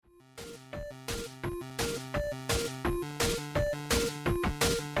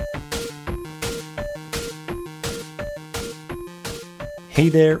Hey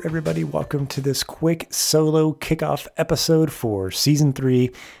there, everybody. Welcome to this quick solo kickoff episode for Season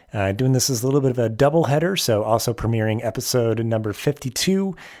 3. Doing this as a little bit of a double header, so also premiering episode number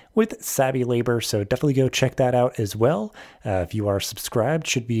 52 with Savvy Labor, so definitely go check that out as well. If you are subscribed,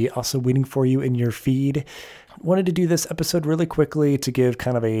 should be also waiting for you in your feed. Wanted to do this episode really quickly to give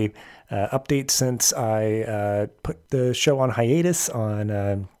kind of a update since I put the show on hiatus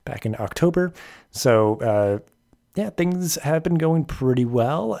on back in October. So yeah, things have been going pretty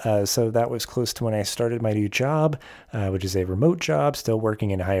well. So that was close to when I started my new job, which is a remote job, still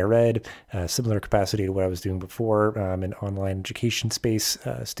working in higher ed, similar capacity to what I was doing before in online education space,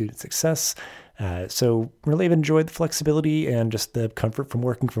 student success. So really have enjoyed the flexibility and just the comfort from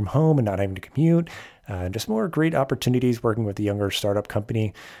working from home and not having to commute. Just more great opportunities working with a younger startup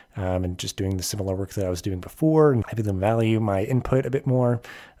company and just doing the similar work that I was doing before and having them value my input a bit more.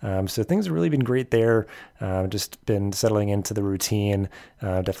 So things have really been great there. Just been settling into the routine.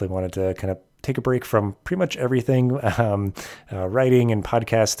 Definitely wanted to kind of take a break from pretty much everything, writing and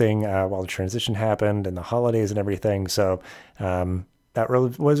podcasting while the transition happened and the holidays and everything. So that really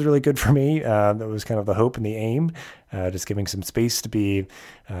was really good for me. That was kind of the hope and the aim, just giving some space to be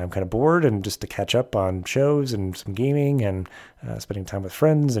kind of bored and just to catch up on shows and some gaming and spending time with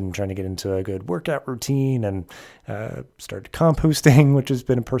friends and trying to get into a good workout routine and started composting, which has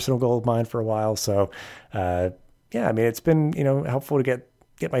been a personal goal of mine for a while. So yeah, I mean, it's been, helpful to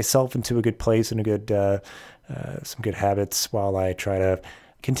get myself into a good place and a good some good habits while I try to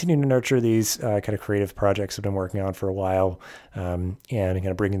continue to nurture these kind of creative projects I've been working on for a while, and kind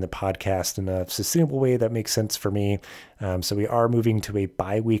of bringing the podcast in a sustainable way that makes sense for me. So we are moving to a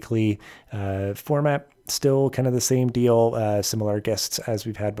bi-weekly format, still kind of the same deal, similar guests as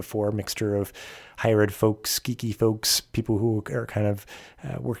we've had before, mixture of higher ed folks, geeky folks, people who are kind of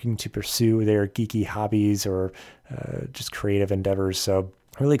working to pursue their geeky hobbies or just creative endeavors. So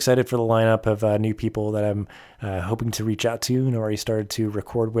really excited for the lineup of new people that I'm hoping to reach out to and already started to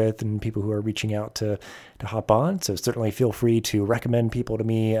record with, and people who are reaching out to hop on. So certainly feel free to recommend people to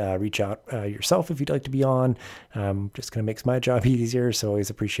me. Reach out yourself if you'd like to be on. Just kind of makes my job easier, so always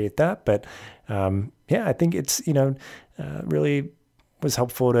appreciate that. But yeah, I think it's really was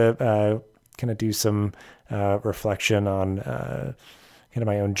helpful to kind of do some reflection on kind of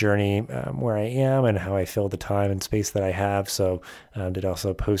my own journey, where I am and how I fill the time and space that I have. So did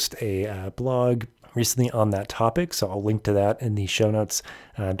also post a blog recently on that topic. So I'll link to that in the show notes.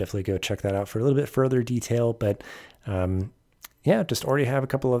 Definitely go check that out for a little bit further detail. But yeah, just already have a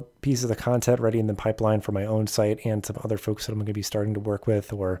couple of pieces of content ready in the pipeline for my own site and some other folks that I'm going to be starting to work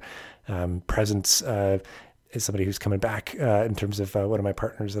with, or Presence is somebody who's coming back in terms of one of my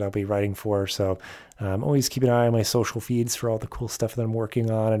partners that I'll be writing for. So always keep an eye on my social feeds for all the cool stuff that I'm working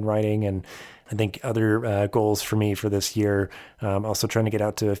on and writing. And I think other goals for me for this year, also trying to get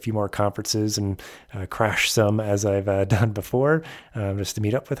out to a few more conferences and crash some as I've done before, just to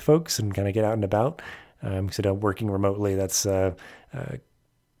meet up with folks and kind of get out and about. So working remotely, that's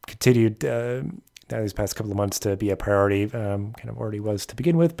continued these past couple of months to be a priority, kind of already was to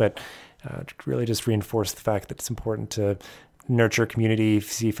begin with, but really just reinforce the fact that it's important to nurture community,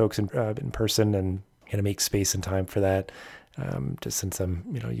 see folks in person, and kind of make space and time for that. Just since I'm,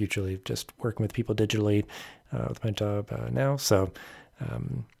 usually just working with people digitally with my job now. So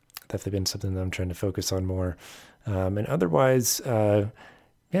definitely been something that I'm trying to focus on more. And otherwise,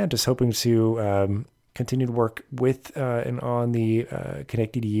 yeah, just hoping to continue to work with and on the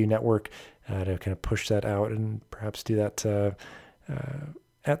Connect EDU network to kind of push that out and perhaps do that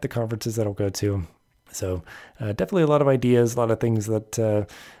at the conferences that I'll go to. So definitely a lot of ideas, a lot of things that kind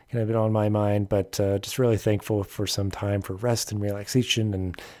of have been on my mind, but just really thankful for some time for rest and relaxation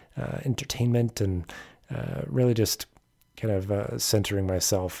and entertainment, and really just kind of centering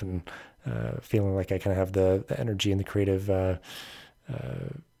myself and feeling like I kind of have the energy and the creative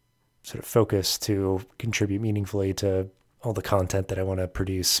sort of focus to contribute meaningfully to all the content that I want to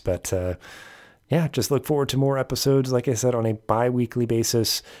produce. But yeah, just look forward to more episodes, like I said, on a bi-weekly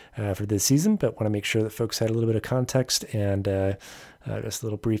basis for this season, but want to make sure that folks had a little bit of context and just a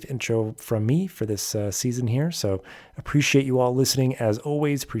little brief intro from me for this season here. So appreciate you all listening. As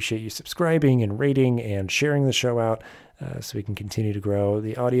always, appreciate you subscribing and rating and sharing the show out so we can continue to grow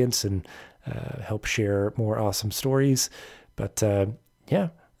the audience and help share more awesome stories. But yeah,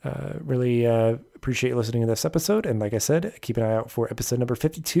 really appreciate you listening to this episode. And like I said, keep an eye out for episode number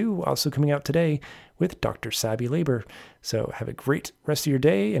 52, also coming out today with Dr. Savvy Labor. So have a great rest of your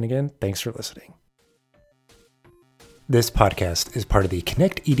day. And again, thanks for listening. This podcast is part of the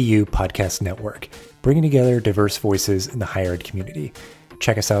Connect EDU podcast network, bringing together diverse voices in the higher ed community.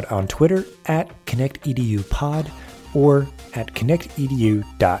 Check us out on Twitter at Connect EDU Pod, or at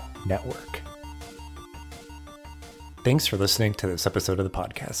connectedu.network. Thanks for listening to this episode of the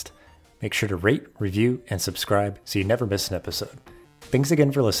podcast. Make sure to rate, review, and subscribe so you never miss an episode. Thanks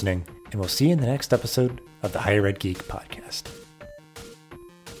again for listening, and we'll see you in the next episode of the Higher Ed Geek podcast.